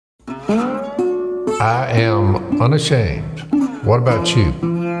I am unashamed. What about you?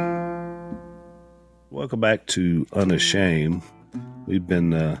 Welcome back to Unashamed. We've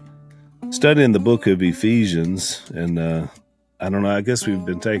been studying the book of Ephesians, and I don't know, I guess we've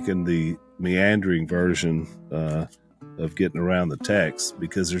been taking the meandering version of getting around the text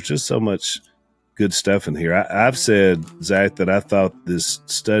because there's just so much good stuff in here. I've said, Zach, that I thought this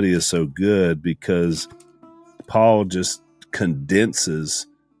study is so good because Paul just condenses,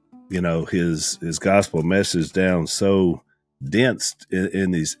 his gospel message down so dense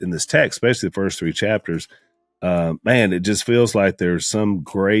in this text, especially the first three chapters. Man, it just feels like there's some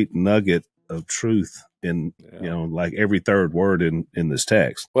great nugget of truth in, like every third word in this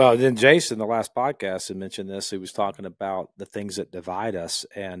text. Well, then Jason, the last podcast, had mentioned this. He was talking about the things that divide us.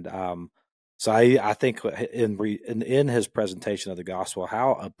 And so I think in his presentation of the gospel,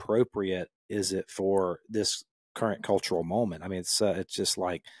 how appropriate is it for this current cultural moment? I mean, it's just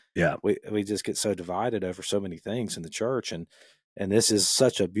like, we just get so divided over so many things in the church. And this is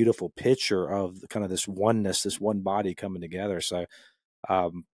such a beautiful picture of kind of this oneness, this one body coming together. So,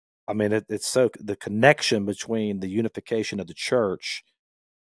 I mean, it's so the connection between the unification of the church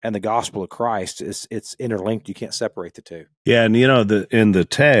and the gospel of Christ it's interlinked. You can't separate the two. Yeah, and in the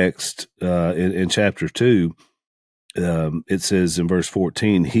text in chapter 2, it says in verse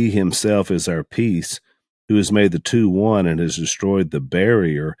 14, "He himself is our peace, who has made the two one and has destroyed the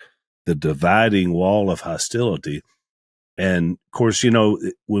barrier, the dividing wall of hostility." And of course,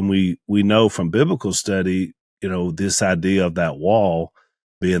 when we know from biblical study, this idea of that wall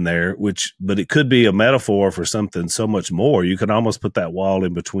being there, but it could be a metaphor for something so much more. You can almost put that wall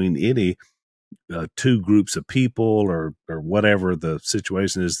in between any two groups of people or whatever the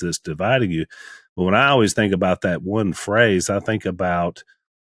situation is that's dividing you. But when I always think about that one phrase, I think about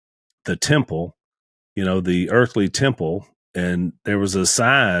the temple, the earthly temple. And there was a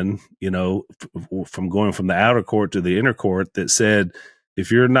sign, from going from the outer court to the inner court that said,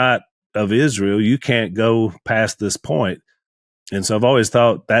 if you're not of Israel, you can't go past this point. And so I've always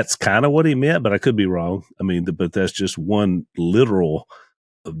thought that's kind of what he meant, but I could be wrong. I mean, but that's just one literal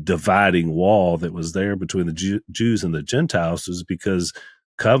dividing wall that was there between the Jews and the Gentiles, was because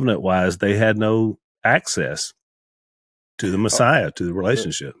covenant-wise, they had no access to the Messiah, to the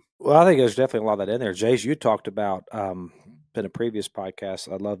relationship. Well, I think there's definitely a lot of that in there. Jace, you talked about in a previous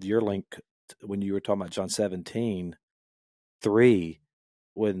podcast, I loved your link when you were talking about John 17:3,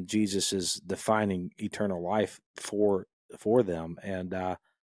 when Jesus is defining eternal life for them. And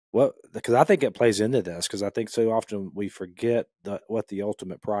because I think it plays into this, because I think so often we forget what the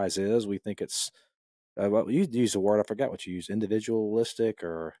ultimate prize is. We think it's, you used a word, I forgot what you used, individualistic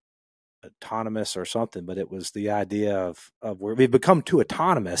or autonomous or something, but it was the idea of where we've become too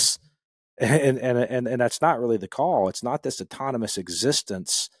autonomous. And that's not really the call. It's not this autonomous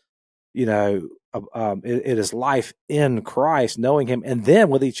existence, it is life in Christ, knowing him, and then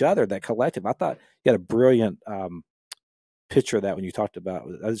with each other, that collective. I thought you had a brilliant picture of that when you talked about,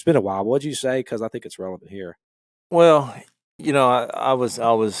 it's been a while. What'd you say? Because I think it's relevant here. Well, I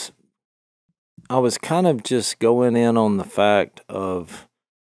was kind of just going in on the fact of,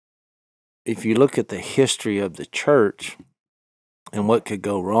 if you look at the history of the church and what could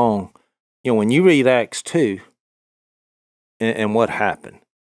go wrong, when you read Acts 2 and what happened,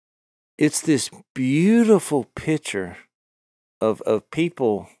 it's this beautiful picture of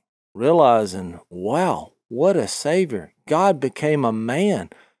people realizing, wow, what a Savior. God became a man.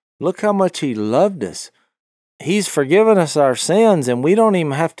 Look how much he loved us. He's forgiven us our sins, and we don't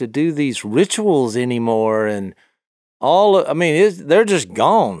even have to do these rituals anymore. And they're just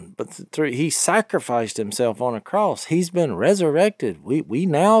gone. But he sacrificed himself on a cross. He's been resurrected. We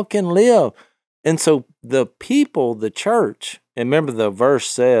now can live. And so the people, the church, and remember the verse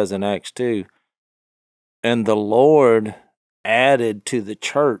says in Acts 2, and the Lord added to the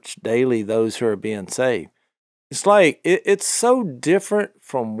church daily those who are being saved. It's like, it's so different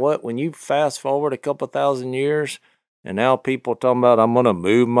from when you fast forward a couple thousand years, and now people are talking about, I'm going to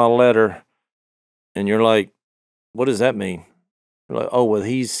move my letter. And you're like, what does that mean? You're like, oh, well,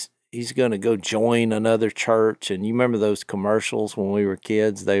 he's going to go join another church. And you remember those commercials when we were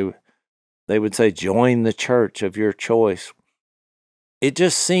kids? They would say, join the church of your choice. It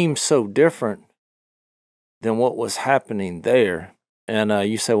just seems so different than what was happening there. And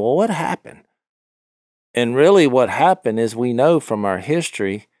you say, well, what happened? And really what happened is, we know from our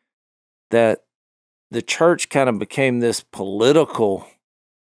history that the church kind of became this political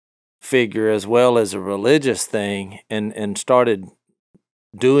figure as well as a religious thing, and started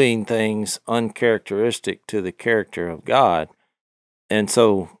doing things uncharacteristic to the character of God. And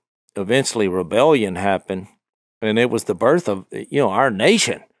so eventually rebellion happened, and it was the birth of, our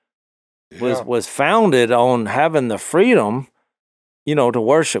nation. was founded on having the freedom, to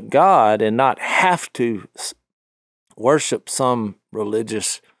worship God and not have to worship some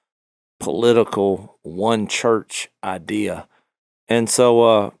religious, political, one church idea. And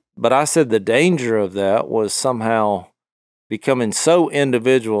so, but I said the danger of that was somehow becoming so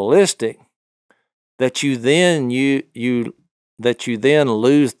individualistic that you then lose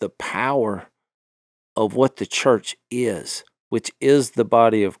the power of what the church is, which is the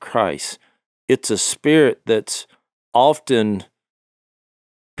body of Christ. It's a spirit that's often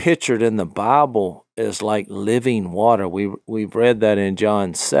pictured in the Bible as like living water. We've read that in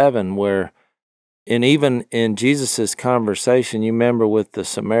John 7, where, and even in Jesus's conversation, you remember with the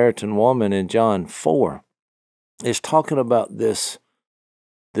Samaritan woman in John 4, is talking about this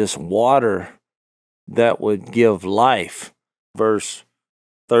water that would give life. Verse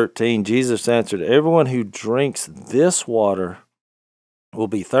 13, Jesus answered, "Everyone who drinks this water will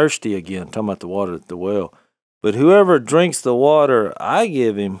be thirsty again," talking about the water at the well. "But whoever drinks the water I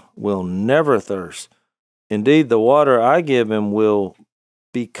give him will never thirst. Indeed, the water I give him will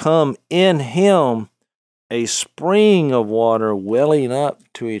become in him a spring of water welling up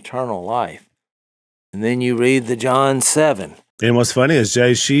to eternal life." And then you read the John 7. And what's funny is,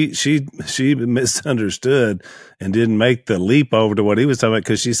 Jay, she misunderstood and didn't make the leap over to what he was talking about,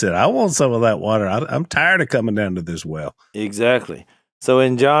 because she said, "I want some of that water. I'm tired of coming down to this well." Exactly. So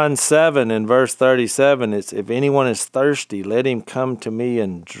in John 7, in verse 37, it's, "If anyone is thirsty, let him come to me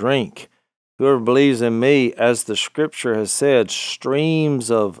and drink. Whoever believes in me, as the scripture has said, streams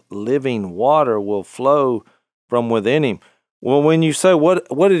of living water will flow from within him." Well, when you say, what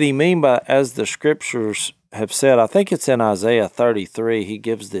did he mean by "as the scriptures have said"? I think it's in Isaiah 33. He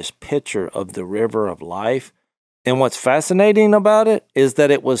gives this picture of the river of life. And what's fascinating about it is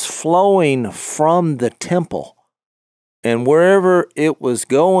that it was flowing from the temple. And wherever it was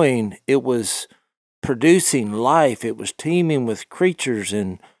going, it was producing life. It was teeming with creatures,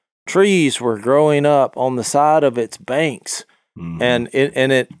 and trees were growing up on the side of its banks. Mm-hmm.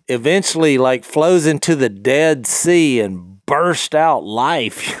 And it eventually like flows into the Dead Sea and burst out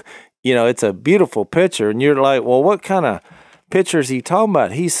life. It's a beautiful picture. And you're like, well, what kind of picture is he talking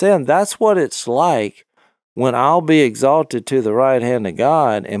about? He's saying that's what it's like when I'll be exalted to the right hand of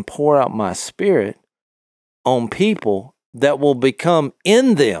God and pour out my spirit on people that will become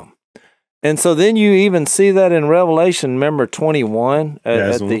in them. And so then you even see that in Revelation, remember 21?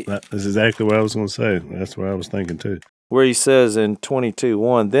 That's exactly what I was going to say. That's what I was thinking too. Where he says in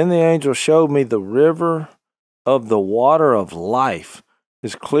 22:1, "Then the angel showed me the river of the water of life,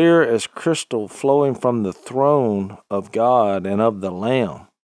 as clear as crystal, flowing from the throne of God and of the Lamb."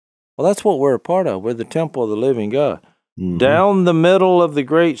 Well, that's what we're a part of. We're the temple of the living God. Mm-hmm. "Down the middle of the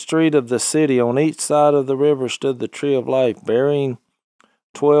great street of the city, on each side of the river, stood the tree of life, bearing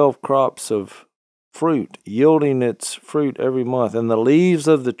 12 crops of fruit, yielding its fruit every month. And the leaves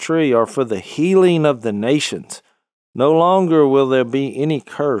of the tree are for the healing of the nations. No longer will there be any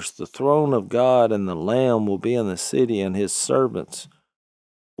curse. The throne of God and the Lamb will be in the city, and his servants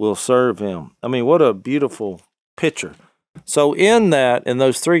will serve him." I mean, what a beautiful picture. So in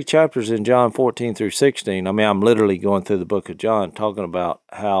those 3 chapters in John 14 through 16, I mean, I'm literally going through the book of John, talking about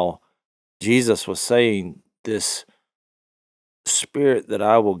how Jesus was saying this spirit that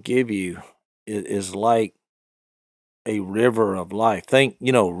I will give you is like a river of life. Think,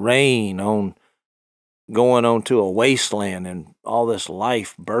 rain going onto a wasteland and all this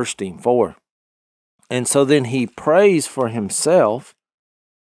life bursting forth. And so then he prays for himself,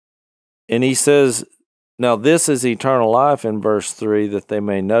 and he says, "Now this is eternal life," in verse 3, "that they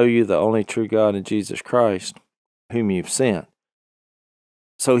may know you, the only true God, and Jesus Christ, whom you've sent."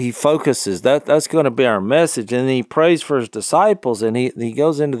 So he focuses, that's going to be our message. And he prays for his disciples, and he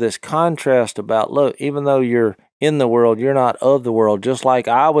goes into this contrast about, look, even though you're in the world, you're not of the world, just like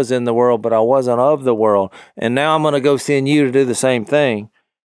I was in the world, but I wasn't of the world. And now I'm going to go send you to do the same thing.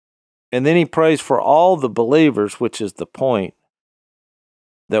 And then he prays for all the believers, which is the point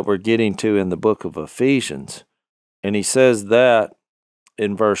that we're getting to in the book of Ephesians. And he says that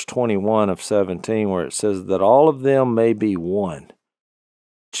in verse 21 of 17, where it says that all of them may be one.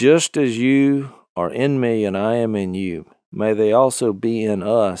 "Just as you are in me and I am in you, may they also be in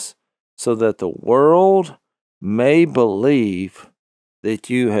us, so that the world may believe that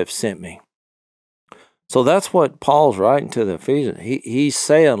you have sent me." So that's what Paul's writing to the Ephesians. He's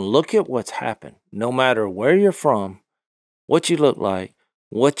saying, look at what's happened. No matter where you're from, what you look like,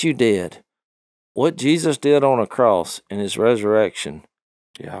 what you did, what Jesus did on a cross in his resurrection,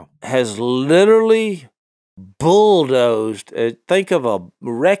 has literally bulldozed. Think of a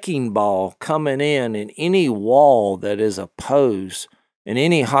wrecking ball coming in any wall that is opposed And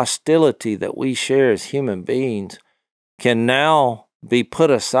any hostility that we share as human beings can now be put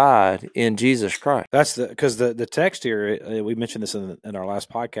aside in Jesus Christ. That's because the text here, we mentioned this in our last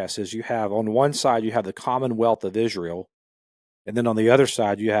podcast, is you have on one side, you have the commonwealth of Israel, and then on the other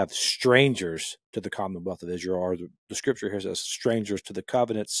side, you have strangers to the commonwealth of Israel, or the scripture here says strangers to the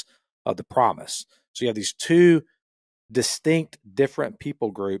covenants of the promise. So you have these two distinct, different people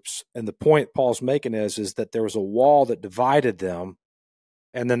groups, and the point Paul's making is that there was a wall that divided them,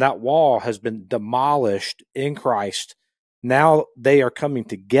 and then that wall has been demolished in Christ. Now they are coming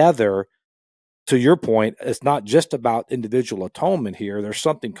together. To your point, it's not just about individual atonement here. There's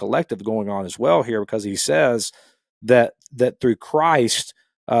something collective going on as well here, because he says that through Christ,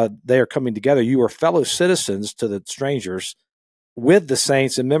 they are coming together. You are fellow citizens to the strangers with the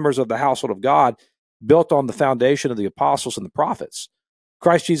saints and members of the household of God, built on the foundation of the apostles and the prophets.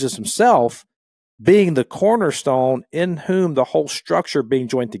 Christ Jesus himself being the cornerstone, in whom the whole structure being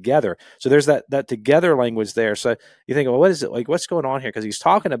joined together. So there's that together language there. So you think, well, what is it like? What's going on here? Because he's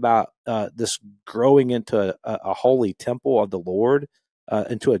talking about this growing into a holy temple of the Lord,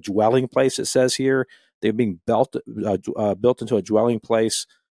 into a dwelling place. It says here they're being built into a dwelling place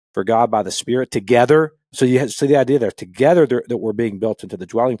for God by the Spirit together. So you see the idea there, together that we're being built into the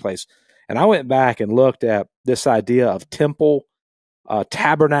dwelling place. And I went back and looked at this idea of temple,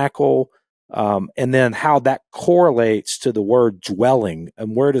 tabernacle, and then how that correlates to the word dwelling,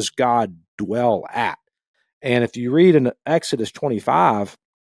 and where does God dwell at? And if you read in Exodus 25,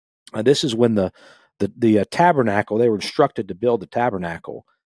 this is when the tabernacle, they were instructed to build the tabernacle.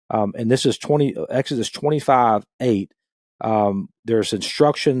 And this is Exodus 25:8. There's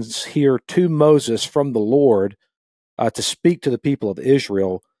instructions here to Moses from the Lord to speak to the people of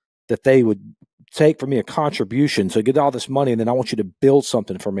Israel, that they would take from me a contribution. So get all this money, and then I want you to build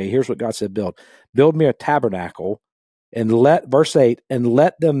something for me. Here's what God said: build me a tabernacle, and verse 8, and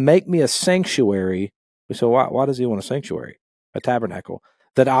let them make me a sanctuary. So why does he want a sanctuary, a tabernacle?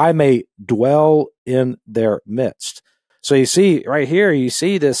 That I may dwell in their midst. So you see right here, you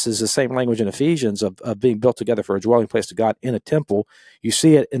see this is the same language in Ephesians of being built together for a dwelling place to God in a temple. You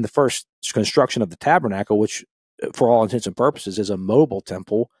see it in the first construction of the tabernacle, which for all intents and purposes is a mobile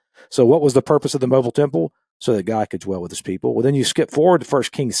temple. So what was the purpose of the mobile temple? So that God could dwell with his people. Well, then you skip forward to 1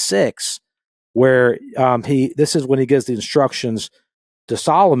 Kings 6, where this is when he gives the instructions to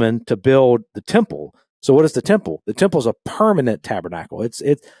Solomon to build the temple. So what is the temple? The temple is a permanent tabernacle. It's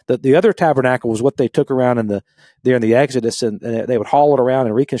the other tabernacle was what they took around in the Exodus, and they would haul it around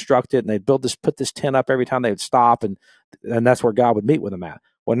and reconstruct it, and they'd put this tent up every time they would stop, and that's where God would meet with them at.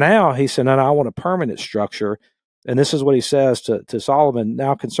 Well, now he said, no, I want a permanent structure. And this is what he says to Solomon.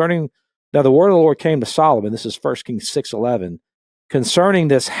 Now the word of the Lord came to Solomon. This is 1 Kings 6:11, concerning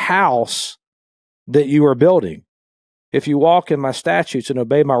this house that you are building. If you walk in my statutes and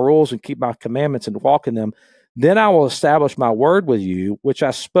obey my rules and keep my commandments and walk in them, then I will establish my word with you, which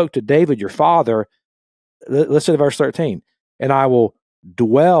I spoke to David your father. Listen to verse 13. And I will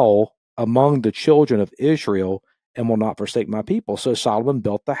dwell among the children of Israel and will not forsake my people. So Solomon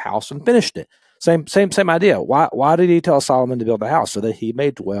built the house and finished it. Same idea. Why did he tell Solomon to build the house? So that he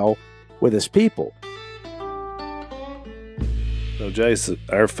may dwell with his people. So, Jase,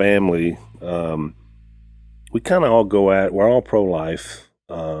 our family, we kind of all we're all pro-life.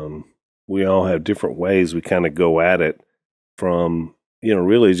 We all have different ways we kind of go at it, from,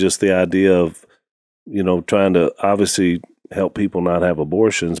 really just the idea of, trying to obviously help people not have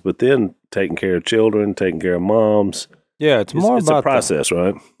abortions, but then taking care of children, taking care of moms. Yeah, it's more about a process,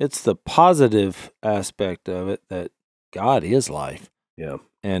 right? It's the positive aspect of it, that God is life. Yeah.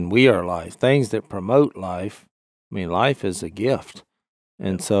 And we are life. Things that promote life. I mean, life is a gift.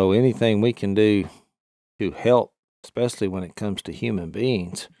 And so anything we can do to help, especially when it comes to human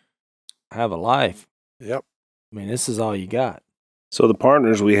beings, have a life. Yep. I mean, this is all you got. So the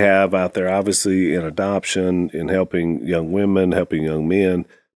partners we have out there, obviously in adoption, in helping young women, helping young men,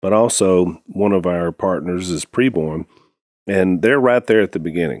 but also one of our partners is preborn. And they're right there at the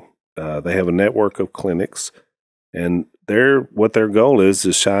beginning. They have a network of clinics, and what their goal is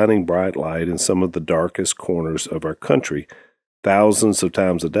shining bright light in some of the darkest corners of our country. Thousands of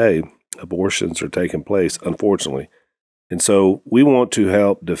times a day, abortions are taking place, unfortunately. And so we want to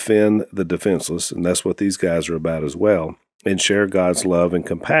help defend the defenseless, and that's what these guys are about as well, and share God's love and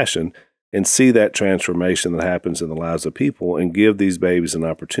compassion, and see that transformation that happens in the lives of people, and give these babies an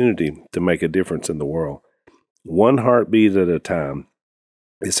opportunity to make a difference in the world. One heartbeat at a time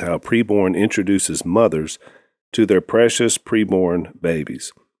is how preborn introduces mothers to their precious preborn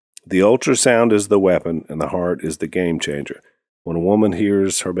babies. The ultrasound is the weapon, and the heart is the game changer. When a woman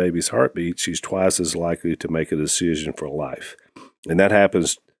hears her baby's heartbeat, she's twice as likely to make a decision for life. And that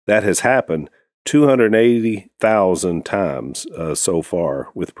has happened 280,000 times so far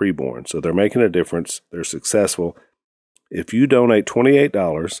with preborn. So they're making a difference. They're successful. If you donate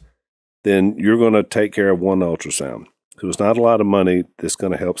 $28, then you're going to take care of one ultrasound. So it's not a lot of money that's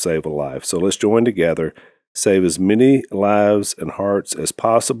going to help save a life. So let's join together, save as many lives and hearts as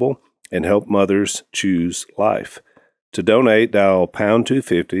possible, and help mothers choose life. To donate, dial pound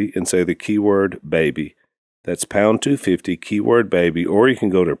 250 and say the keyword baby. That's pound 250, keyword baby, or you can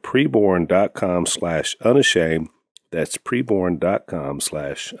go to preborn.com/unashamed. That's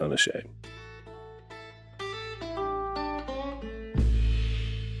preborn.com/unashamed.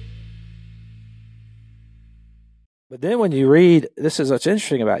 But then when you read, this is what's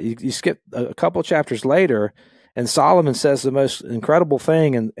interesting about it. You skip a couple chapters later, and Solomon says the most incredible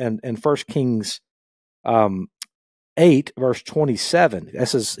thing in 1 Kings 8, verse 27.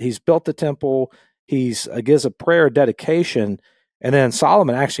 This is, he's built the temple, he's gives a prayer of dedication, and then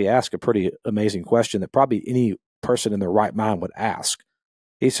Solomon actually asks a pretty amazing question that probably any person in their right mind would ask.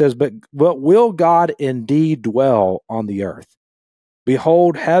 He says, but will God indeed dwell on the earth?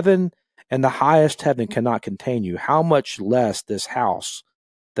 Behold, heaven and the highest heaven cannot contain you. How much less this house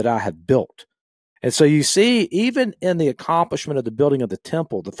that I have built? And so you see, even in the accomplishment of the building of the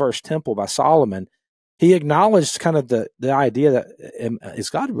temple, the first temple by Solomon, he acknowledged kind of the idea that, is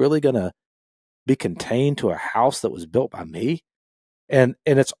God really going to be contained to a house that was built by me? And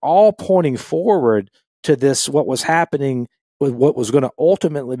it's all pointing forward to this, what was happening with what was going to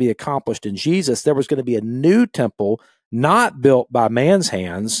ultimately be accomplished in Jesus. There was going to be a new temple, not built by man's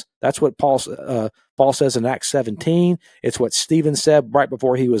hands. That's what Paul says in Acts 17. It's what Stephen said right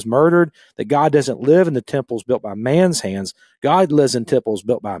before he was murdered, that God doesn't live in the temples built by man's hands. God lives in temples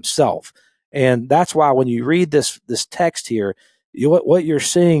built by himself. And that's why when you read this text here, what you're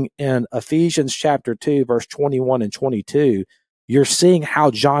seeing in Ephesians chapter 2, verse 21 and 22, you're seeing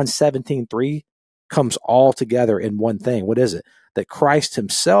how John 17:3 comes all together in one thing. What is it? That Christ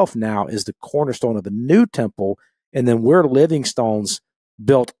himself now is the cornerstone of a new temple, and then we're living stones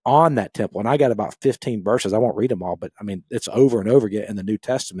built on that temple. And I got about 15 verses. I won't read them all, but I mean, it's over and over again in the New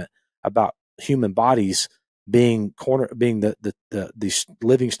Testament about human bodies being these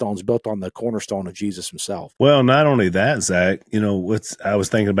living stones built on the cornerstone of Jesus himself. Well, not only that, Zach, I was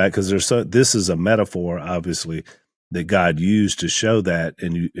thinking about, because this is a metaphor, obviously, that God used to show that,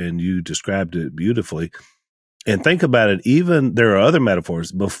 and you described it beautifully. And think about it, even there are other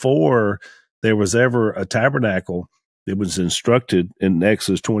metaphors. Before there was ever a tabernacle that was instructed in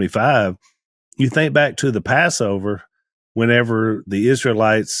Exodus 25, you think back to the Passover, whenever the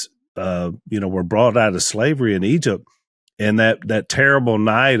Israelites were brought out of slavery in Egypt, and that terrible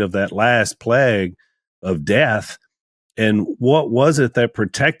night of that last plague of death. And what was it that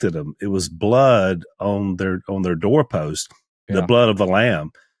protected them? It was blood on their doorpost, the blood of the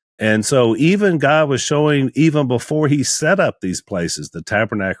lamb. And so even God was showing, even before he set up these places, the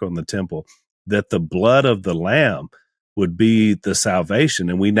tabernacle and the temple, that the blood of the lamb would be the salvation.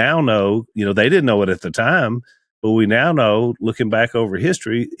 And we now know, they didn't know it at the time, but we now know, looking back over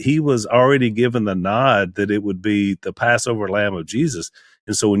history, he was already given the nod that it would be the Passover lamb of Jesus.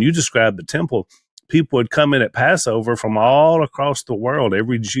 And so when you describe the temple, people would come in at Passover from all across the world,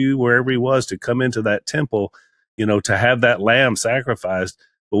 every Jew, wherever he was, to come into that temple, to have that lamb sacrificed.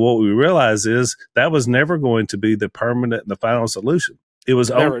 But what we realize is that was never going to be the permanent and the final solution. It was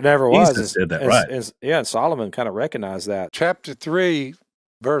never was. Jesus did that, right? And Solomon kind of recognized that. Chapter 3,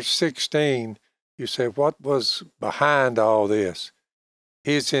 verse 16, you say, what was behind all this?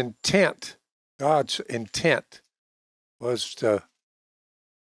 His intent, God's intent, was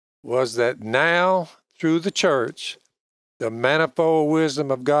that now, through the church, the manifold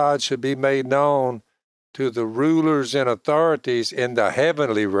wisdom of God should be made known to the rulers and authorities in the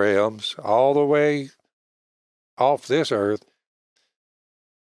heavenly realms, all the way off this earth,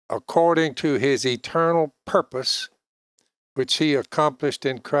 according to his eternal purpose, which he accomplished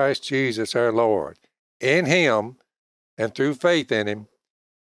in Christ Jesus our Lord. In him, and through faith in him,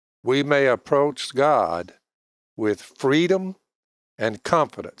 we may approach God with freedom and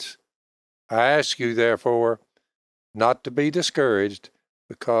confidence. I ask you, therefore, not to be discouraged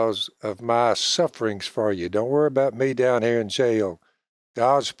because of my sufferings for you. Don't worry about me down here in jail.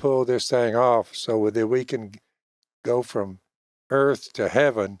 God's pulled this thing off so that we can go from earth to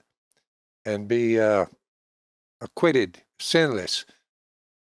heaven and be acquitted, sinless,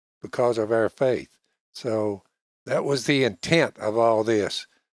 because of our faith. So that was the intent of all this,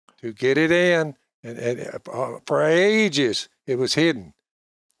 to get it in, and for ages it was hidden.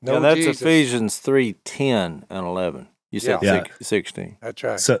 That's Jesus. Ephesians 3:10 and 11. You said Yeah. 16. That's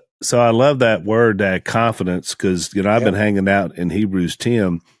right. So I love that word, confidence, because I've been hanging out in Hebrews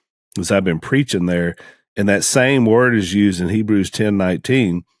 10 as I've been preaching there, and that same word is used in Hebrews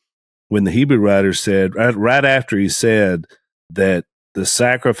 10:19 when the Hebrew writer said right after he said that the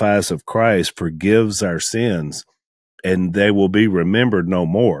sacrifice of Christ forgives our sins and they will be remembered no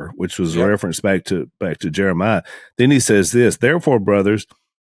more, which was a reference back to Jeremiah. Then he says this, therefore, brothers,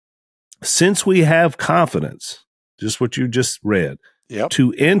 since we have confidence, just what you just read,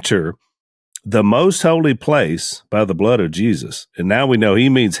 to enter the most holy place by the blood of Jesus. And now we know he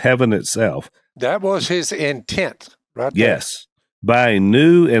means heaven itself. That was his intent, right there. Yes. By a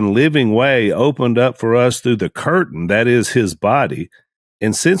new and living way opened up for us through the curtain, that is his body.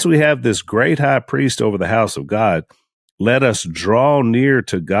 And since we have this great high priest over the house of God, let us draw near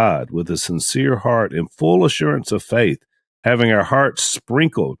to God with a sincere heart and full assurance of faith, having our hearts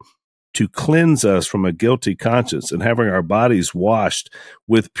sprinkled to cleanse us from a guilty conscience and having our bodies washed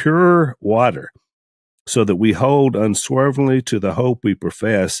with pure water, so that we hold unswervingly to the hope we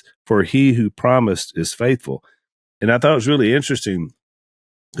profess, for he who promised is faithful. And I thought it was really interesting,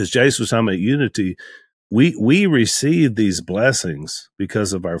 because Jase was talking about unity. We receive these blessings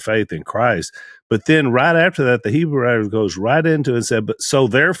because of our faith in Christ. But then right after that, the Hebrew writer goes right into it and said, but so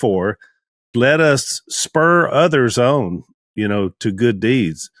therefore, let us spur others on, to good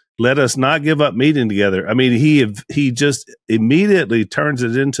deeds. Let us not give up meeting together. I mean, he just immediately turns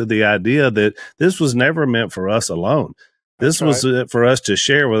it into the idea that this was never meant for us alone. This was for us to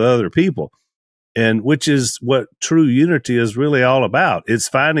share with other people. And which is what true unity is really all about. It's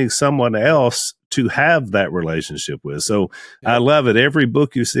finding someone else to have that relationship with. So I love it. Every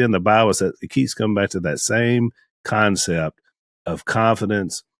book you see in the Bible, it keeps coming back to that same concept of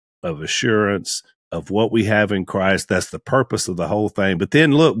confidence, of assurance, of what we have in Christ. That's the purpose of the whole thing. But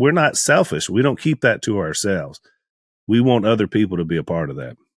then look, we're not selfish. We don't keep that to ourselves. We want other people to be a part of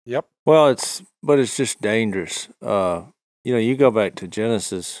that. Yep. Well, it's just dangerous. You go back to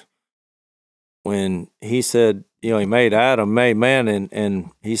Genesis when he said, he made Adam, made man,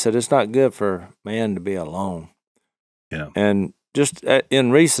 and he said it's not good for man to be alone. Yeah. And just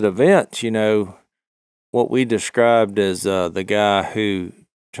in recent events, what we described as the guy who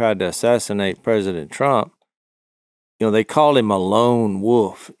tried to assassinate President Trump, they called him a lone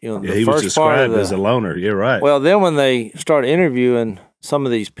wolf. He was described as a loner. You're right. Well, then when they started interviewing some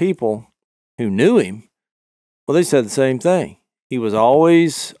of these people who knew him, well, they said the same thing. He was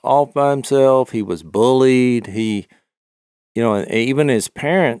always off by himself. He was bullied. He, even his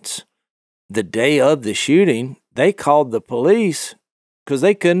parents, the day of the shooting, they called the police because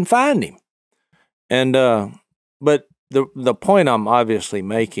they couldn't find him. And, but the point I'm obviously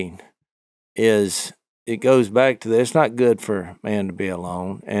making is it goes back to this. It's not good for man to be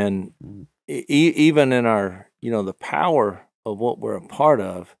alone. And even in our, the power of what we're a part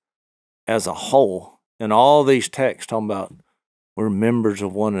of as a whole, and all these texts talking about we're members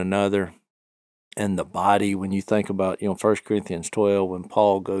of one another and the body. When you think about, 1 Corinthians 12, when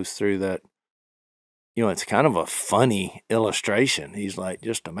Paul goes through that, it's kind of a funny illustration. He's like,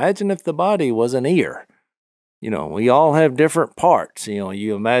 just imagine if the body was an ear. We all have different parts.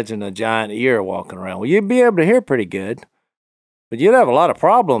 You imagine a giant ear walking around. Well, you'd be able to hear pretty good, but you'd have a lot of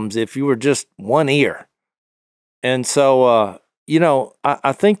problems if you were just one ear. And so,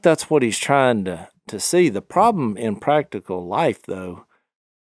 I think that's what he's trying to see. The problem in practical life, though,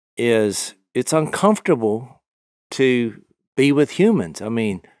 is it's uncomfortable to be with humans. I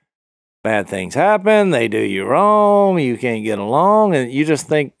mean, bad things happen. They do you wrong. You can't get along. And you just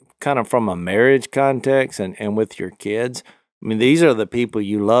think kind of from a marriage context and with your kids. I mean, these are the people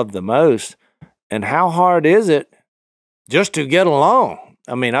you love the most. And how hard is it just to get along?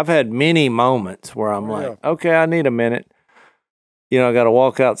 I mean, I've had many moments where I'm like, okay, I need a minute. I got to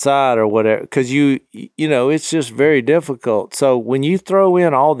walk outside or whatever, because it's just very difficult. So when you throw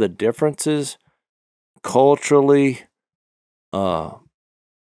in all the differences culturally, where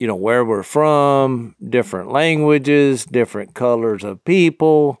we're from, different languages, different colors of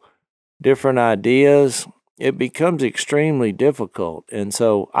people, different ideas, it becomes extremely difficult. And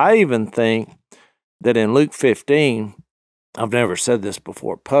so I even think that in Luke 15, I've never said this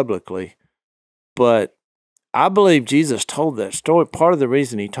before publicly, but I believe Jesus told that story. Part of the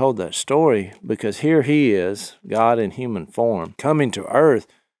reason he told that story, because here he is, God in human form, coming to earth,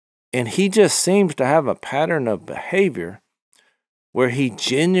 and he just seems to have a pattern of behavior where he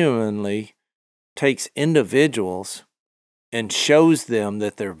genuinely takes individuals and shows them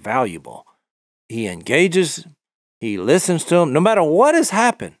that they're valuable. He engages, he listens to them, no matter what has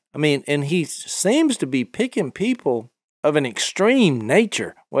happened. I mean, and he seems to be picking people of an extreme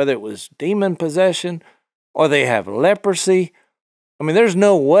nature, whether it was demon possession or they have leprosy. I mean, there's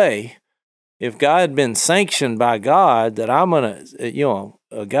no way, if God had been sanctioned by God, that I'm going to,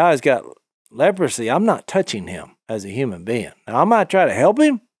 a guy's got leprosy, I'm not touching him as a human being. Now, I might try to help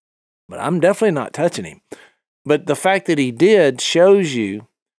him, but I'm definitely not touching him. But the fact that he did shows you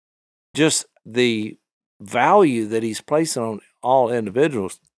just the value that he's placing on all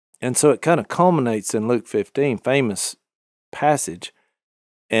individuals. And so it kind of culminates in Luke 15, famous passage.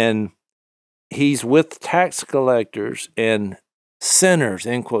 And he's with tax collectors and sinners,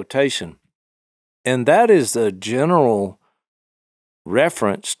 in quotation. And that is a general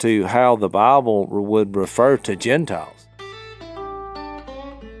reference to how the Bible would refer to Gentiles.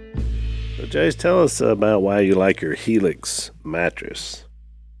 So, Jase, tell us about why you like your Helix mattress.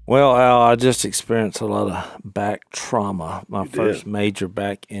 Well, Al, I just experienced a lot of back trauma, my first major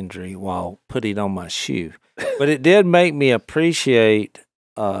back injury while putting on my shoe. But it did make me appreciate,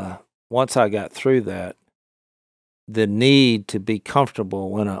 once I got through that, the need to be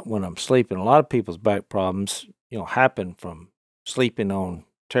comfortable when I'm sleeping. A lot of people's back problems, happen from sleeping on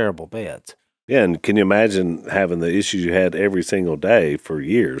terrible beds. Yeah, and can you imagine having the issues you had every single day for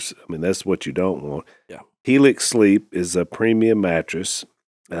years? I mean, that's what you don't want. Yeah. Helix Sleep is a premium mattress,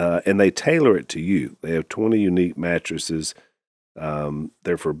 and they tailor it to you. They have 20 unique mattresses.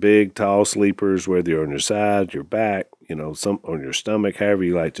 They're for big, tall sleepers, whether you're on your side, your back, some on your stomach, however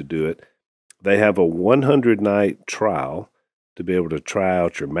you like to do it. They have a 100-night trial to be able to try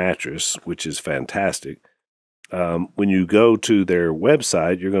out your mattress, which is fantastic. When you go to their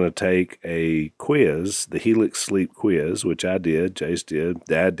website, you're going to take a quiz, the Helix Sleep Quiz, which I did, Jase did,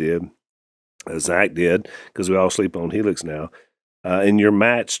 Dad did, Zach did, because we all sleep on Helix now. And you're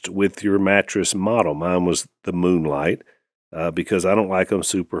matched with your mattress model. Mine was the Moonlight because I don't like them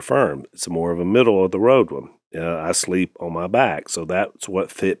super firm. It's more of a middle-of-the-road one. I sleep on my back, so that's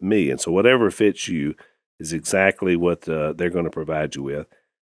what fit me. And so whatever fits you is exactly what they're going to provide you with.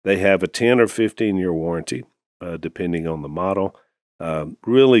 They have a 10 or 15-year warranty, depending on the model.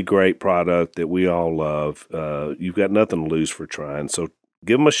 Really great product that we all love. You've got nothing to lose for trying. So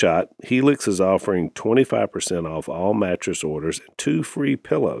give them a shot. Helix is offering 25% off all mattress orders and 2 free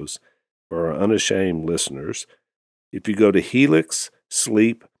pillows for our Unashamed listeners. If you go to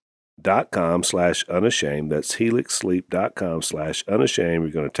helixsleep.com/unashamed, that's helixsleep.com/unashamed,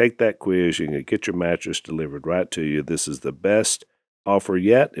 you're going to take that quiz. You're going to get your mattress delivered right to you. This is the best offer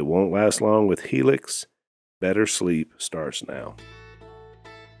yet. It won't last long with Helix. Better sleep starts now.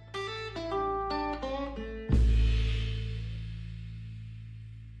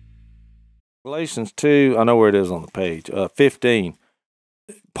 Galatians 2, I know where it is on the page, 15.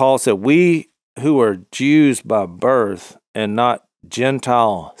 Paul said, we who are Jews by birth and not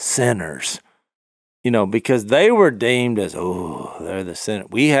Gentile sinners, because they were deemed as, they're the sinner.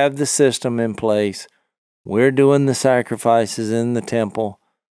 We have the system in place. We're doing the sacrifices in the temple.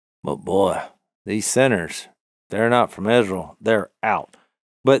 But boy, these sinners, they're not from Israel. They're out.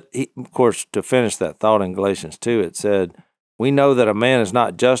 But, of course, to finish that thought in Galatians 2, it said, we know that a man is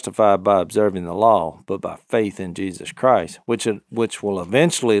not justified by observing the law, but by faith in Jesus Christ, which will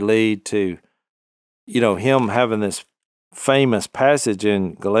eventually lead to, him having this famous passage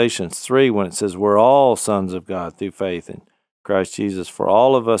in Galatians 3 when it says, we're all sons of God through faith in Christ Jesus. For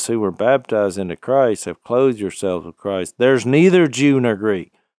all of us who were baptized into Christ have clothed yourselves with Christ. There's neither Jew nor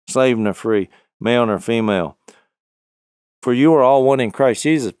Greek, slave nor free, male nor female. For you are all one in Christ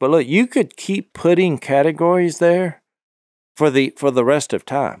Jesus. But look, you could keep putting categories there for the rest of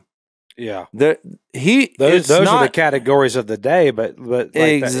time. Yeah, those are the categories of the day, but like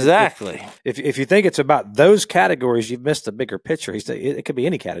exactly. If you think it's about those categories, you've missed the bigger picture. It could be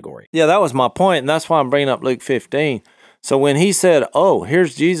any category. Yeah, that was my point, and that's why I'm bringing up Luke 15. So when he said,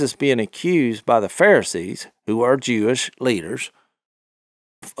 here's Jesus being accused by the Pharisees, who are Jewish leaders,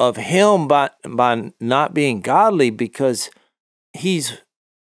 of him by not being godly because he's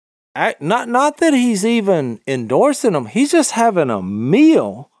not that he's even endorsing them. He's just having a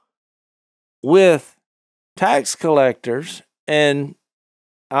meal with tax collectors and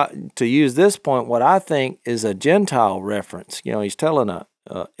to use this point, what I think is a Gentile reference. He's telling a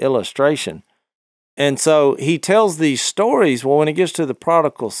illustration. And so he tells these stories. Well, when it gets to the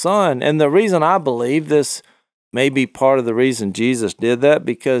prodigal son, and the reason I believe this may be part of the reason Jesus did that,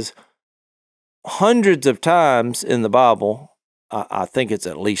 because hundreds of times in the Bible, I think it's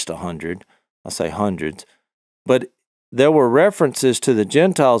at least 100. I say hundreds. But there were references to the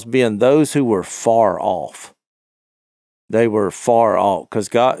Gentiles being those who were far off. They were far off because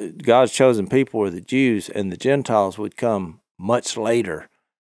God's chosen people were the Jews, and the Gentiles would come much later.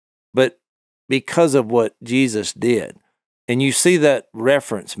 But because of what Jesus did. And you see that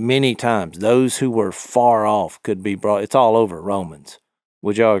reference many times. Those who were far off could be brought. It's all over Romans.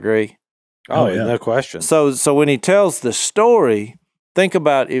 Would y'all agree? Oh, yeah. no question. So when he tells the story, think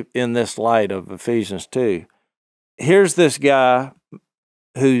about it in this light of Ephesians 2. Here's this guy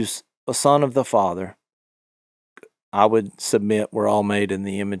who's a son of the Father. I would submit we're all made in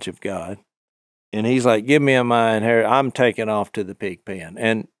the image of God. And he's like, give me my inheritance. I'm taking off to the pig pen.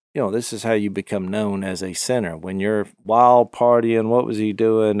 And, this is how you become known as a sinner. When you're wild partying, what was he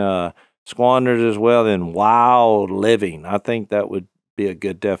doing? Squandered his wealth in wild living. I think that would be a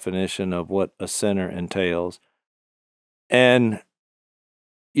good definition of what a sinner entails. And,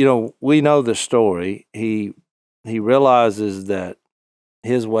 we know the story. He realizes that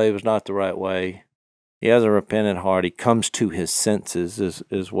his way was not the right way. He has a repentant heart. He comes to his senses,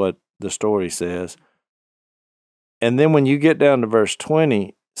 is what the story says. And then when you get down to verse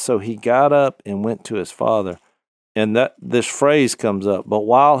 20, so he got up and went to his father. And this phrase comes up, but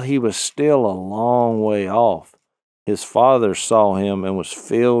while he was still a long way off, his father saw him and was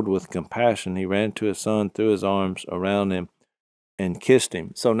filled with compassion. He ran to his son, threw his arms around him, and kissed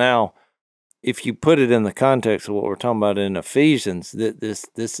him. So now, if you put it in the context of what we're talking about in Ephesians,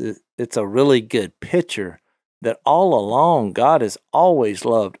 it's a really good picture that all along God has always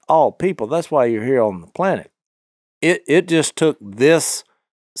loved all people. That's why you're here on the planet. It just took this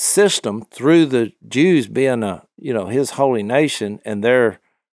system through the Jews being his holy nation and their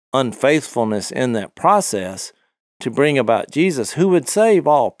unfaithfulness in that process to bring about Jesus, who would save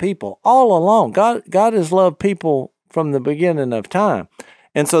all people all along. God has loved people from the beginning of time.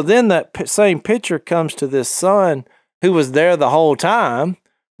 And so then that same picture comes to this son who was there the whole time,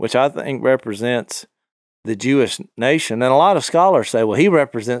 which I think represents the Jewish nation. And a lot of scholars say, well, he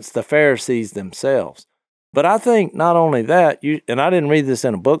represents the Pharisees themselves. But I think not only that, and I didn't read this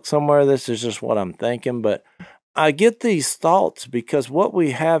in a book somewhere, this is just what I'm thinking, but I get these thoughts because what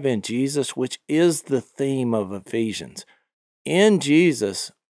we have in Jesus, which is the theme of Ephesians, in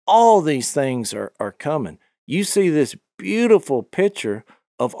Jesus, all these things are coming. You see this beautiful picture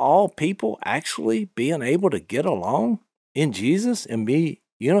of all people actually being able to get along in Jesus and be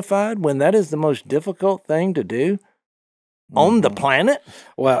unified when that is the most difficult thing to do on the planet.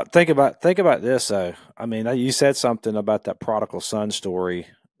 Well, think about this though. I mean, you said something about that prodigal son story,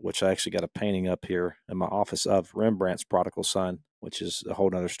 which I actually got a painting up here in my office of Rembrandt's prodigal son, which is a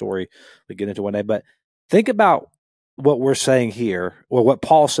whole other story we get into one day. But think about what we're saying here, or what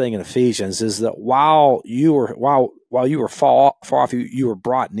Paul's saying in Ephesians, is that while you were far off, you were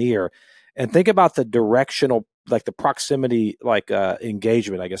brought near. And think about the directional, like the proximity,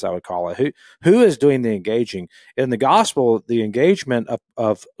 engagement, I guess I would call it. Who is doing the engaging? In the gospel, the engagement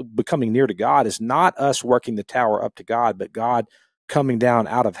of becoming near to God is not us working the tower up to God, but God coming down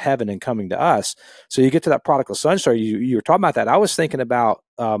out of heaven and coming to us. So you get to that prodigal son story. You were talking about that. I was thinking about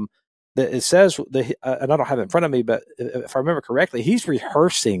it says, and I don't have it in front of me, but if I remember correctly, he's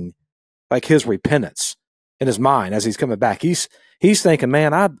rehearsing like his repentance in his mind as he's coming back. He's thinking,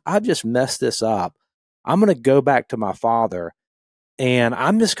 man, I've just messed this up. I'm going to go back to my father and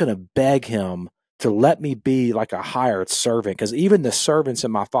I'm just going to beg him to let me be like a hired servant, because even the servants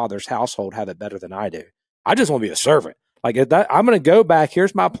in my father's household have it better than I do. I just want to be a servant. Like that, I'm going to go back.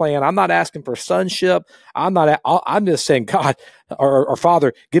 Here's my plan. I'm not asking for sonship. I'm just saying, God or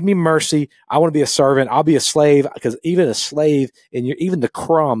Father, give me mercy. I want to be a servant. I'll be a slave, because even a slave and even the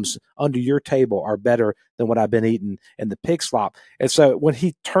crumbs under your table are better than what I've been eating in the pig slop. And so when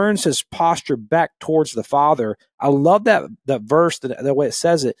he turns his posture back towards the Father, I love that verse, the way it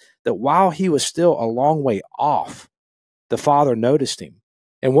says it, that while he was still a long way off, the Father noticed him.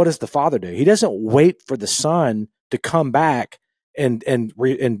 And what does the Father do? He doesn't wait for the Son to come back and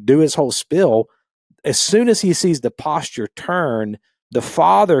do his whole spiel. As soon as he sees the posture turn, the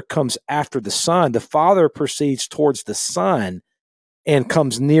Father comes after the Son. The Father proceeds towards the Son and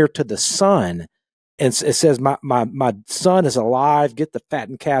comes near to the Son. And it says, my son is alive. Get the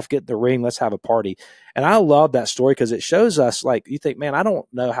fattened calf, get the ring. Let's have a party. And I love that story because it shows us, like, you think, man, I don't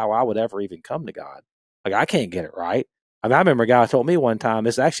know how I would ever even come to God. Like, I can't get it right. I mean, I remember a guy told me one time,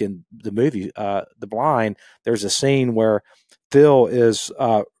 it's actually in the movie, The Blind, there's a scene where Phil is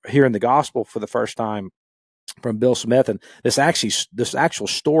hearing the gospel for the first time from Bill Smith. And this actual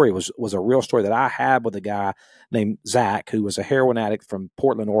story was a real story that I had with a guy named Zach, who was a heroin addict from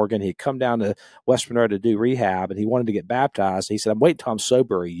Portland, Oregon. He'd come down to West Monroe to do rehab, and he wanted to get baptized. He said, I'm waiting till I'm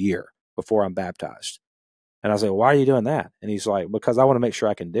sober a year before I'm baptized. And I was like, well, why are you doing that? And he's like, because I want to make sure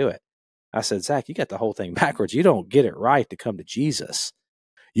I can do it. I said, Zach, you got the whole thing backwards. You don't get it right to come to Jesus.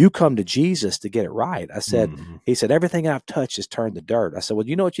 You come to Jesus to get it right. I said, He said, everything I've touched has turned to dirt. I said, well,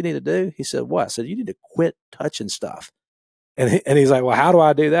 you know what you need to do? He said, what? I said, you need to quit touching stuff. And he's like, well, how do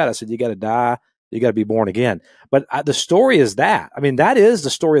I do that? I said, you got to die. You got to be born again. But the story is that. I mean, that is the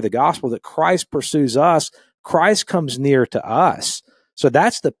story of the gospel, that Christ pursues us. Christ comes near to us. So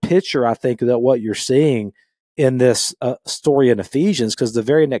that's the picture, I think, that what you're seeing in this story in Ephesians, because the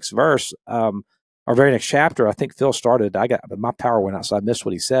very next verse, or very next chapter, I think Phil started. My power went out, so I missed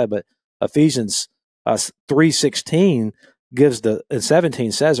what he said. But Ephesians 3:16 gives and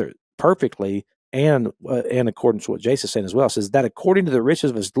 17 says it perfectly, and in accordance with what Jase is saying as well. It says that according to the riches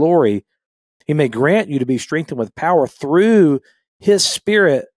of his glory, he may grant you to be strengthened with power through his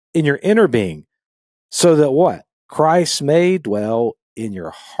Spirit in your inner being, so that what? Christ may dwell in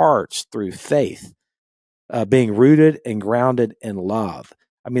your hearts through faith, being rooted and grounded in love.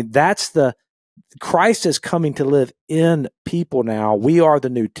 I mean, Christ is coming to live in people now. We are the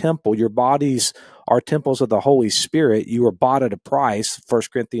new temple. Your bodies are temples of the Holy Spirit. You were bought at a price, 1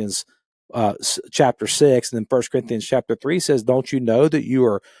 Corinthians chapter 6, and then 1 Corinthians chapter 3 says, don't you know that you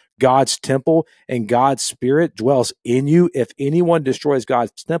are God's temple and God's Spirit dwells in you? If anyone destroys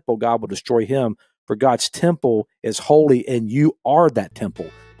God's temple, God will destroy him, for God's temple is holy and you are that temple.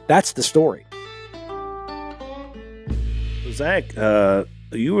 That's the story. Zach,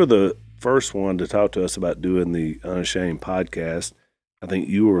 you were the first one to talk to us about doing the Unashamed podcast. I think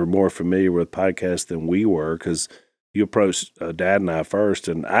you were more familiar with podcasts than we were, because you approached Dad and I first,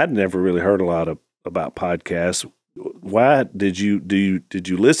 and I'd never really heard a lot about podcasts. Why did you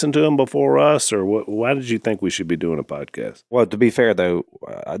listen to them before us, or why did you think we should be doing a podcast? Well, to be fair, though,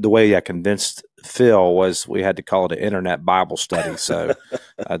 the way I convinced Phil was we had to call it an internet Bible study. So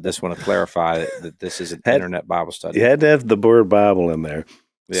I just want to clarify that this is an internet Bible study. You had to have the word Bible in there.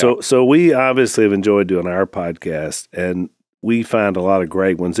 Yeah. So we obviously have enjoyed doing our podcast, and we find a lot of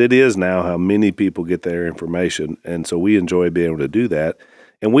great ones. It is now how many people get their information, and so we enjoy being able to do that.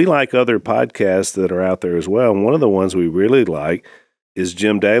 And we like other podcasts that are out there as well. And one of the ones we really like is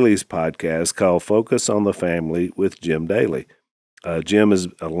Jim Daly's podcast called Focus on the Family with Jim Daly. Jim is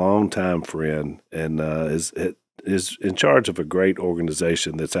a longtime friend and is in charge of a great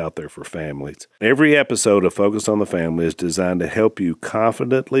organization that's out there for families. Every episode of Focus on the Family is designed to help you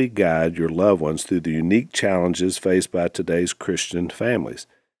confidently guide your loved ones through the unique challenges faced by today's Christian families.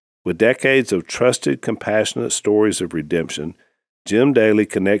 With decades of trusted, compassionate stories of redemption, Jim Daly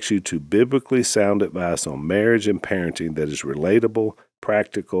connects you to biblically sound advice on marriage and parenting that is relatable,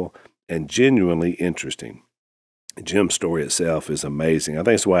 practical, and genuinely interesting. Jim's story itself is amazing. I think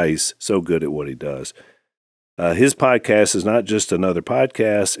that's why he's so good at what he does. His podcast is not just another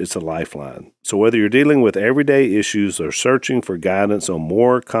podcast, it's a lifeline. So whether you're dealing with everyday issues or searching for guidance on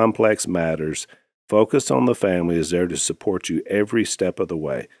more complex matters, Focus on the Family is there to support you every step of the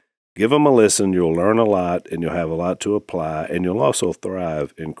way. Give them a listen. You'll learn a lot, and you'll have a lot to apply, and you'll also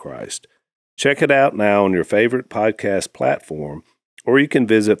thrive in Christ. Check it out now on your favorite podcast platform, or you can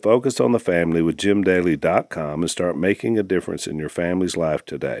visit FocusOnTheFamilyWithJimDaly.com and start making a difference in your family's life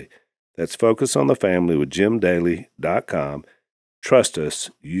today. That's FocusOnTheFamilyWithJimDaly.com. Trust us,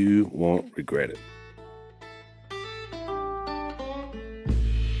 you won't regret it.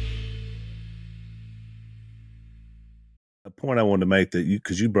 A point I wanted to make that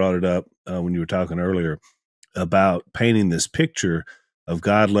because you brought it up when you were talking earlier about painting this picture of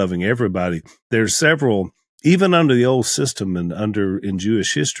God loving everybody. There's several, even under the old system and in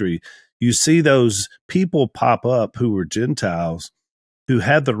Jewish history, you see those people pop up who were Gentiles who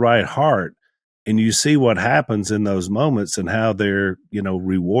had the right heart, and you see what happens in those moments and how they're,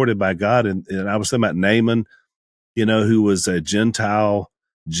 rewarded by God. And I was thinking about Naaman, who was a Gentile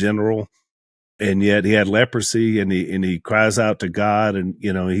general, and yet he had leprosy, and he cries out to God, and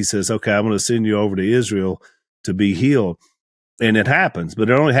he says, "Okay, I'm going to send you over to Israel to be healed," and it happens. But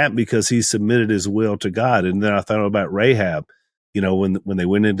it only happened because he submitted his will to God. And then I thought about Rahab, when they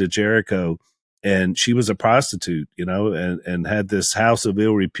went into Jericho, and she was a prostitute, and had this house of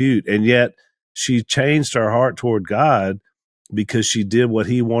ill repute, and yet she changed her heart toward God because she did what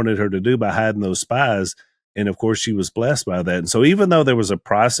he wanted her to do by hiding those spies. And of course, she was blessed by that. And so even though there was a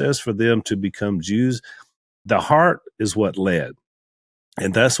process for them to become Jews, the heart is what led.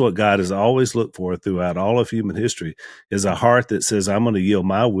 And that's what God has always looked for throughout all of human history, is a heart that says, I'm going to yield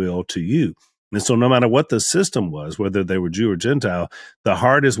my will to you. And so no matter what the system was, whether they were Jew or Gentile, the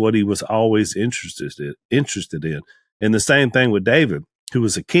heart is what he was always interested in. And the same thing with David, who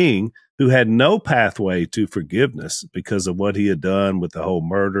was a king who had no pathway to forgiveness because of what he had done with the whole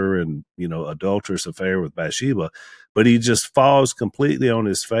murder and, adulterous affair with Bathsheba. But he just falls completely on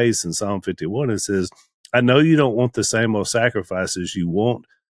his face in Psalm 51 and says, I know you don't want the same old sacrifices. You want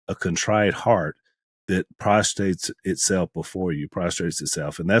a contrite heart that prostrates itself before you, prostrates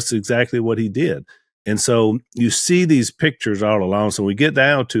itself. And that's exactly what he did. And so you see these pictures all along. So we get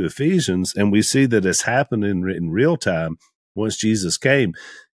down to Ephesians and we see that it's happened in real time once Jesus came.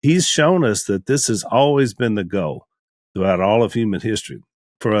 He's shown us that this has always been the goal throughout all of human history,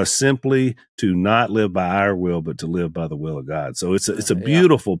 for us simply to not live by our will, but to live by the will of God. So it's a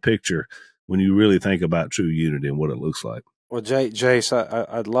beautiful picture when you really think about true unity and what it looks like. Well, Jase,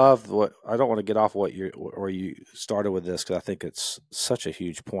 I'd love what I don't want to get off where you started with this, because I think it's such a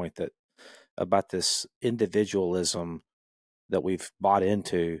huge point that about this individualism that we've bought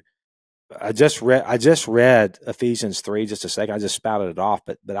into. I just read Ephesians 3 just a second. I just spouted it off,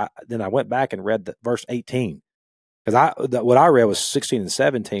 but then I went back and read verse 18, because what I read was 16 and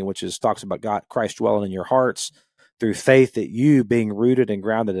 17, which talks about God, Christ dwelling in your hearts through faith, that you being rooted and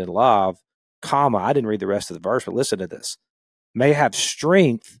grounded in love, comma, I didn't read the rest of the verse, but listen to this, may have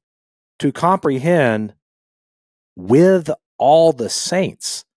strength to comprehend with all the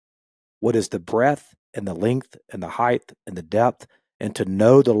saints what is the breadth and the length and the height and the depth, and to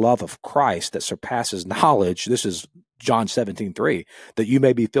know the love of Christ that surpasses knowledge. This is John 17:3, that you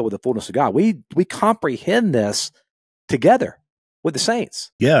may be filled with the fullness of God. We comprehend this together with the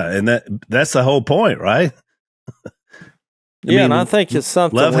saints. Yeah, and that's the whole point, right? And I think it's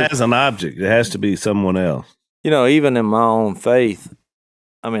something. Love has an object. It has to be someone else. Even in my own faith,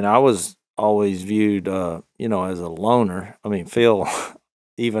 I was always viewed, as a loner. Phil,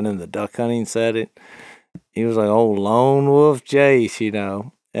 even in the duck hunting setting, he was like, "Oh, lone wolf Jase,"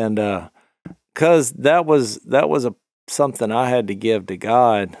 and because that was something I had to give to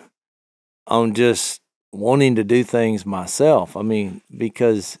God on just wanting to do things myself.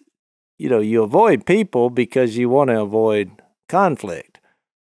 Because you avoid people because you want to avoid conflict,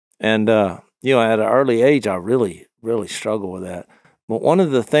 and at an early age, I really, really struggle with that. But one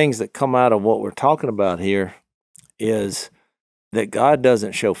of the things that come out of what we're talking about here is that God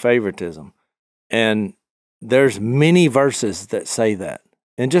doesn't show favoritism. And there's many verses that say that.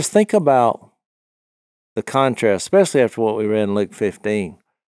 And just think about the contrast, especially after what we read in Luke 15.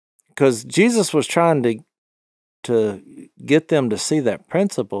 Because Jesus was trying to get them to see that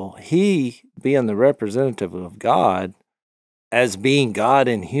principle. He, being the representative of God, as being God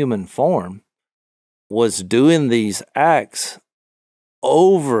in human form, was doing these acts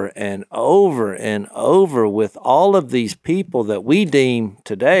over and over and over with all of these people that we deem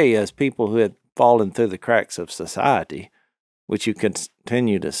today as people who had fallen through the cracks of society, which you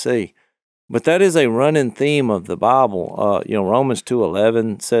continue to see. But that is a running theme of the Bible. Romans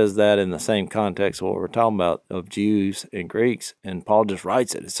 2:11 says that in the same context of what we're talking about of Jews and Greeks, and Paul just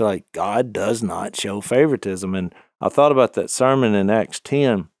writes it. It's like God does not show favoritism. And I thought about that sermon in Acts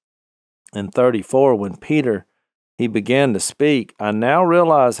 10 and 34 when Peter, he began to speak. I now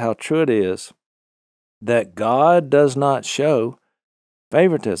realize how true it is that God does not show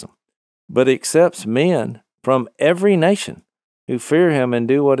favoritism, but accepts men from every nation who fear him and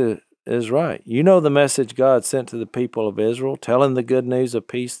do what is right. You know the message God sent to the people of Israel, telling the good news of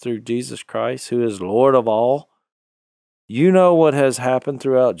peace through Jesus Christ, who is Lord of all. You know what has happened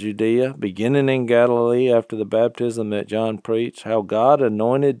throughout Judea, beginning in Galilee after the baptism that John preached, how God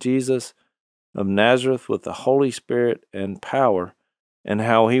anointed Jesus of Nazareth with the Holy Spirit and power, and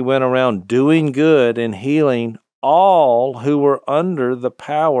how he went around doing good and healing all who were under the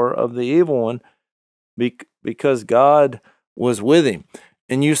power of the evil one, because God was with him.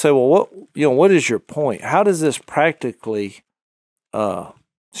 And you say, well, what is your point? How does this practically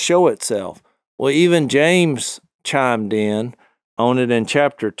show itself? Well, even James chimed in on it in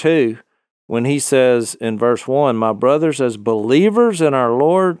chapter 2 when he says in verse 1, my brothers, as believers in our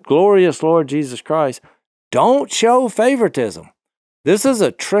Lord, glorious Lord Jesus Christ, don't show favoritism. This is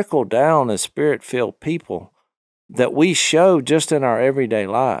a trickle down as spirit-filled people that we show just in our everyday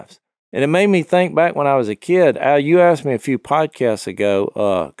lives. And it made me think back when I was a kid. Al, you asked me a few podcasts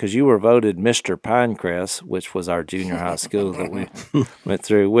ago, because you were voted Mr. Pinecrest, which was our junior high school that we went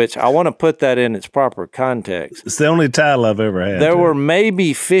through, which I want to put that in its proper context. It's the only title I've ever had. There were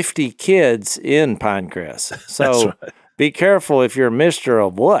maybe 50 kids in Pinecrest. So right. Be careful if you're Mr.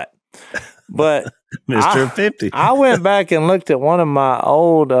 of what. But Mr. 50. I went back and looked at one of my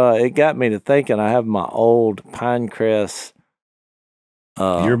old, it got me to thinking, I have my old Pinecrest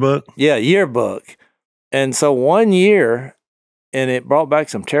yearbook? Yeah, yearbook. And so one year, and it brought back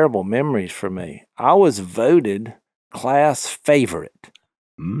some terrible memories for me, I was voted class favorite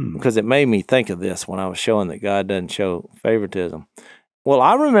because it made me think of this when I was showing that God doesn't show favoritism. Well,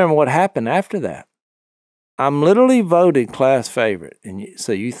 I remember what happened after that. I'm literally voted class favorite. And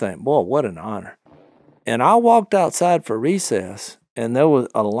so you think, boy, what an honor. And I walked outside for recess, and there was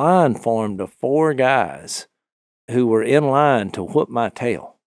a line formed of 4 guys who were in line to whoop my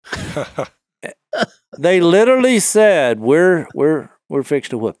tail. They literally said, we're fixed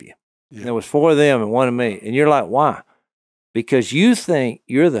to whoop you. Yeah. And there was 4 of them and 1 of me. And you're like, why? Because you think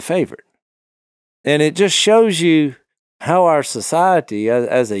you're the favorite. And it just shows you how our society,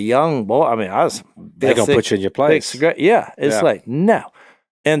 as a young boy, I mean, I was... They're going to put you in your place. Yeah. It's like, no.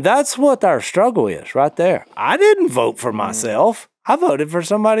 And that's what our struggle is right there. I didn't vote for myself. I voted for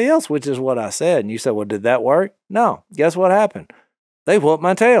somebody else, which is what I said. And you said, well, did that work? No. Guess what happened? They whooped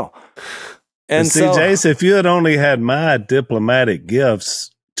my tail. And see, so, Jase, if you had only had my diplomatic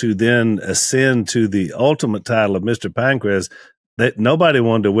gifts to then ascend to the ultimate title of Mr. Pinecrest, that nobody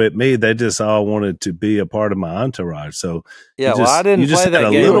wanted to whip me. They just all wanted to be a part of my entourage. So yeah, well, I didn't play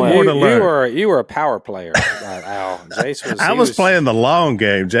that game. You were a power player, Al. Jase was. I was playing the long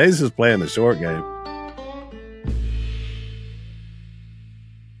game. Jase was playing the short game.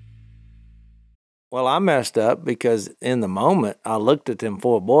 Well, I messed up because in the moment I looked at them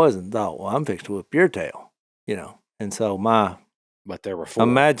 4 boys and thought, well, I'm fixed to whip your tail, And so but there were 4.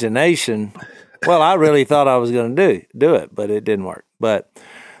 Imagination. Well, I really thought I was going to do it, but it didn't work. But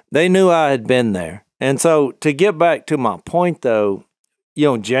they knew I had been there. And so to get back to my point, though,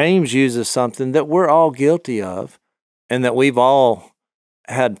 James uses something that we're all guilty of and that we've all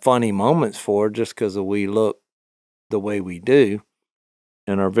had funny moments for just because we look the way we do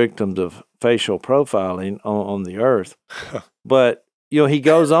and are victims of facial profiling on the earth. But he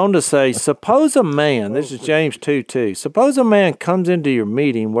goes on to say, suppose a man, this is James 2:2, suppose a man comes into your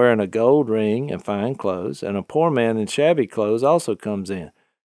meeting wearing a gold ring and fine clothes, and a poor man in shabby clothes also comes in.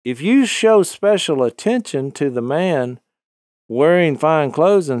 If you show special attention to the man wearing fine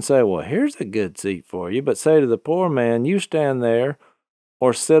clothes and say, well, here's a good seat for you, but say to the poor man, you stand there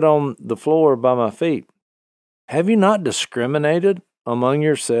or sit on the floor by my feet, have you not discriminated among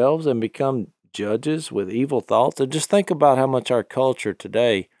yourselves and become judges with evil thoughts? And just think about how much our culture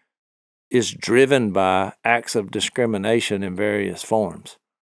today is driven by acts of discrimination in various forms.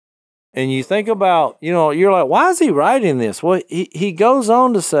 And you think about, you're like, why is he writing this? Well, he goes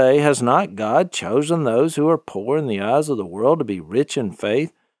on to say, has not God chosen those who are poor in the eyes of the world to be rich in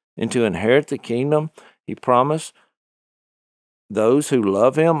faith and to inherit the kingdom he promised those who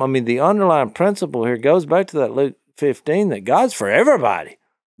love him? I mean, the underlying principle here goes back to that Luke 15, that God's for everybody.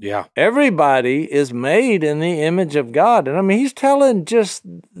 Yeah. Everybody is made in the image of God. And I mean, he's telling just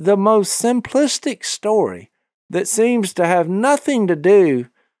the most simplistic story that seems to have nothing to do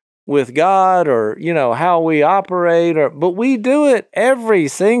with God or, how we operate, but we do it every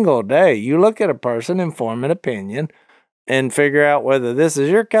single day. You look at a person and form an opinion and figure out whether this is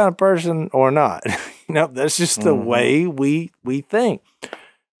your kind of person or not. That's just the way we think.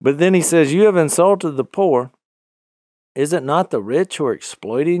 But then he says, you have insulted the poor. Is it not the rich who are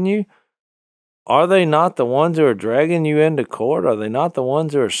exploiting you? Are they not the ones who are dragging you into court? Are they not the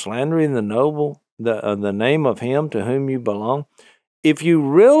ones who are slandering the noble, the name of him to whom you belong? If you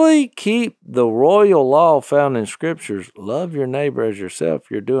really keep the royal law found in Scriptures, love your neighbor as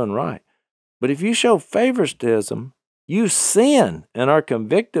yourself, you're doing right. But if you show favoritism, you sin and are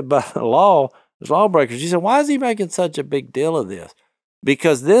convicted by the law as lawbreakers. You say, why is he making such a big deal of this?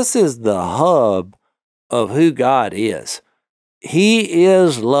 Because this is the hub of who God is. He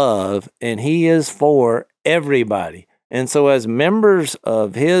is love, and he is for everybody. And so as members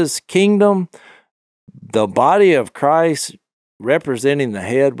of his kingdom, the body of Christ representing the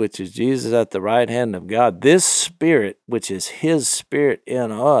head, which is Jesus at the right hand of God, this spirit, which is his spirit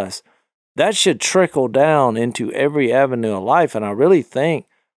in us, that should trickle down into every avenue of life. And I really think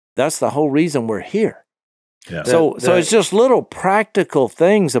that's the whole reason we're here. Yeah. So it's just little practical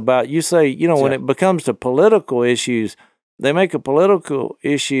things about, you say, when it becomes to political issues, they make a political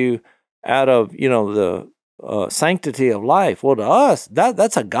issue out of, the sanctity of life. Well, to us,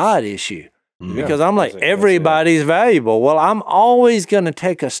 that's a God issue. Because I'm like, everybody's valuable. Well, I'm always going to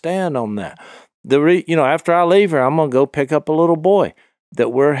take a stand on that. After I leave here, I'm going to go pick up a little boy that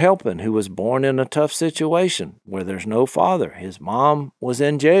we're helping who was born in a tough situation where there's no father. His mom was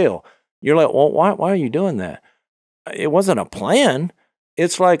in jail. You're like, well, why are you doing that? It wasn't a plan.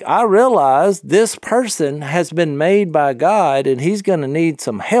 It's like, I realize this person has been made by God and he's going to need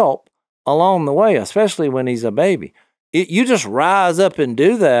some help along the way, especially when he's a baby. You just rise up and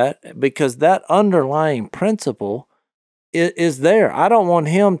do that because that underlying principle is there. I don't want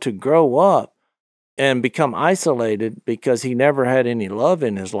him to grow up and become isolated because he never had any love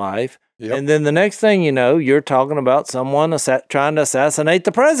in his life. Yep. And then the next thing you know, you're talking about someone trying to assassinate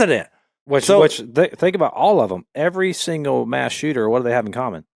the president. Think about all of them. Every single mass shooter, what do they have in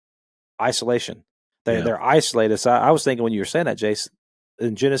common? Isolation. They're isolated. So I was thinking when you were saying that, Jason,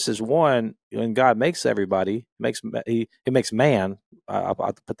 in Genesis 1, when God makes everybody, he makes man. I'll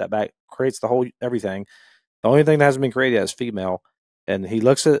put that back. Creates the whole everything. The only thing that hasn't been created is female. And he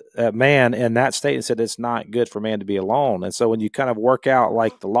looks at man in that state and said, it's not good for man to be alone. And so when you kind of work out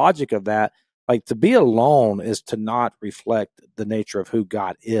like the logic of that, like to be alone is to not reflect the nature of who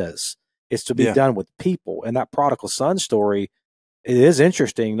God is. It's to be done with people. And that prodigal son story, it is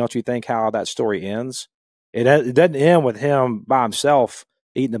interesting, don't you think, how that story ends? It doesn't end with him by himself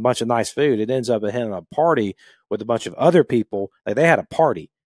eating a bunch of nice food. It ends up with him at a party with a bunch of other people. Like they had a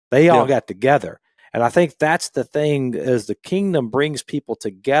party. They all got together. And I think that's the thing, is the kingdom brings people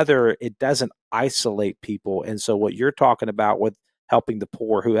together. It doesn't isolate people. And so what you're talking about with helping the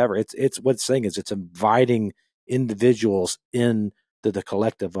poor, whoever, it's what's saying is it's inviting individuals into the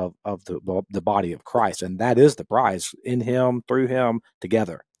collective of the body of Christ. And that is the prize, in him, through him,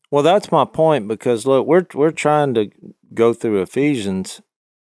 together. Well, that's my point, because look, we're trying to go through Ephesians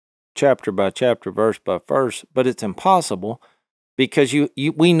chapter by chapter, verse by verse, but it's impossible. Because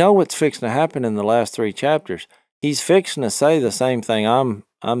we know what's fixing to happen in the last 3 chapters. He's fixing to say the same thing I'm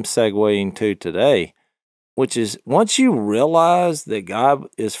segueing to today, which is once you realize that God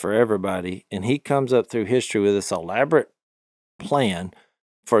is for everybody, and he comes up through history with this elaborate plan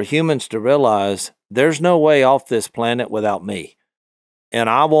for humans to realize there's no way off this planet without me, and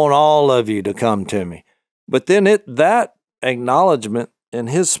I want all of you to come to me. But then that acknowledgement and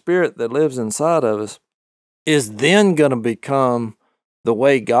his spirit that lives inside of us is then going to become the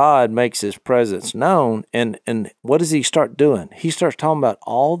way God makes his presence known. And what does he start doing? He starts talking about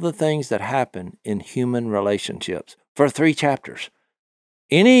all the things that happen in human relationships for 3 chapters.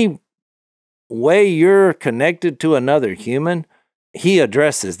 Any way you're connected to another human, he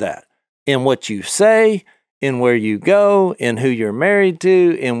addresses that in what you say, in where you go, in who you're married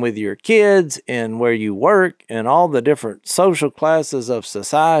to, and with your kids, and where you work, and all the different social classes of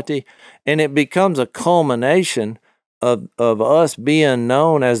society. And it becomes a culmination of us being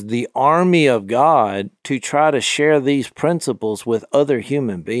known as the army of God to try to share these principles with other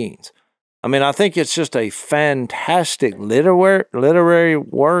human beings. I mean, I think it's just a fantastic literary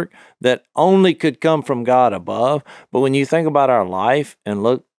work that only could come from God above. But when you think about our life and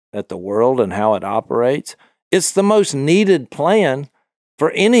look at the world and how it operates, it's the most needed plan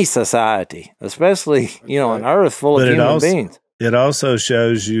for any society, especially, an earth full of human beings. It also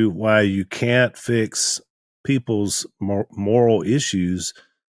shows you why you can't fix people's moral issues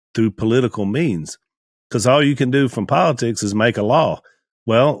through political means, because all you can do from politics is make a law.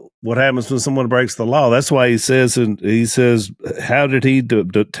 Well, what happens when someone breaks the law? That's why he says, how did he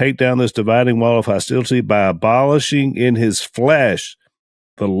take down this dividing wall of hostility? By abolishing in his flesh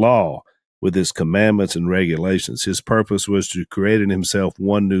the law with his commandments and regulations. His purpose was to create in himself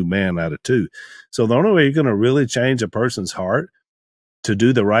one new man out of 2. So the only way you're going to really change a person's heart to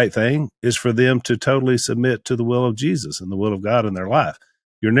do the right thing is for them to totally submit to the will of Jesus and the will of God in their life.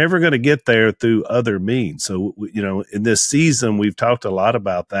 You're never going to get there through other means. So, in this season, we've talked a lot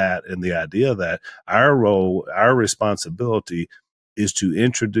about that, and the idea that our role, our responsibility is to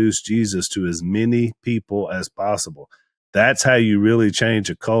introduce Jesus to as many people as possible. That's how you really change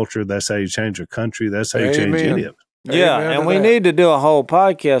a culture. That's how you change a country. That's how you change any of it. Yeah, and we need to do a whole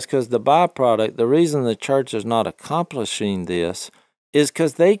podcast, because the byproduct, the reason the church is not accomplishing this is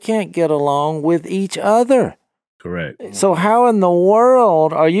because they can't get along with each other. Correct. So how in the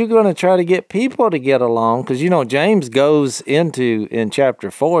world are you going to try to get people to get along? Because, James goes into, in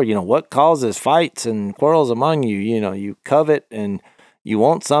chapter 4, what causes fights and quarrels among you? You covet and you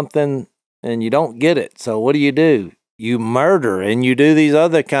want something and you don't get it. So what do? You murder and you do these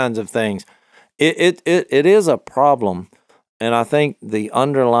other kinds of things. It is a problem. And I think the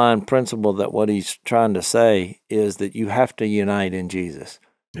underlying principle that what he's trying to say is that you have to unite in Jesus.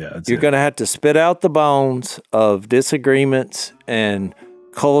 Yeah, you're going to have to spit out the bones of disagreements and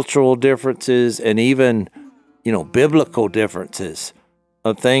cultural differences and even, biblical differences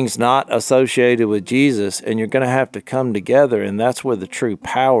of things not associated with Jesus. And you're going to have to come together. And that's where the true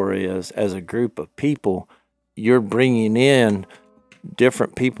power is as a group of people. You're bringing in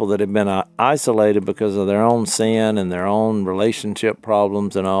different people that have been isolated because of their own sin and their own relationship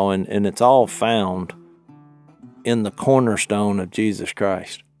problems and all. And it's all found in the cornerstone of Jesus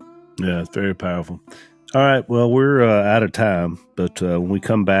Christ. Yeah, it's very powerful. All right, well, we're out of time, but when we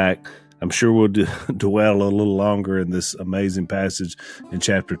come back, I'm sure we'll dwell a little longer in this amazing passage in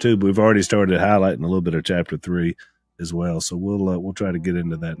chapter 2, but we've already started highlighting a little bit of chapter 3 as well, so we'll try to get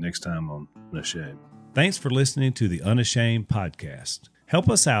into that next time on Unashamed. Thanks for listening to the Unashamed podcast. Help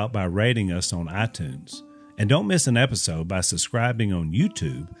us out by rating us on iTunes, and don't miss an episode by subscribing on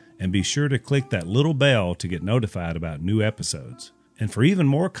YouTube, and be sure to click that little bell to get notified about new episodes. And for even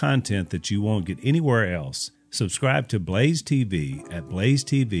more content that you won't get anywhere else, subscribe to Blaze TV at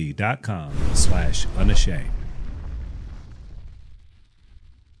blazetv.com/unashamed.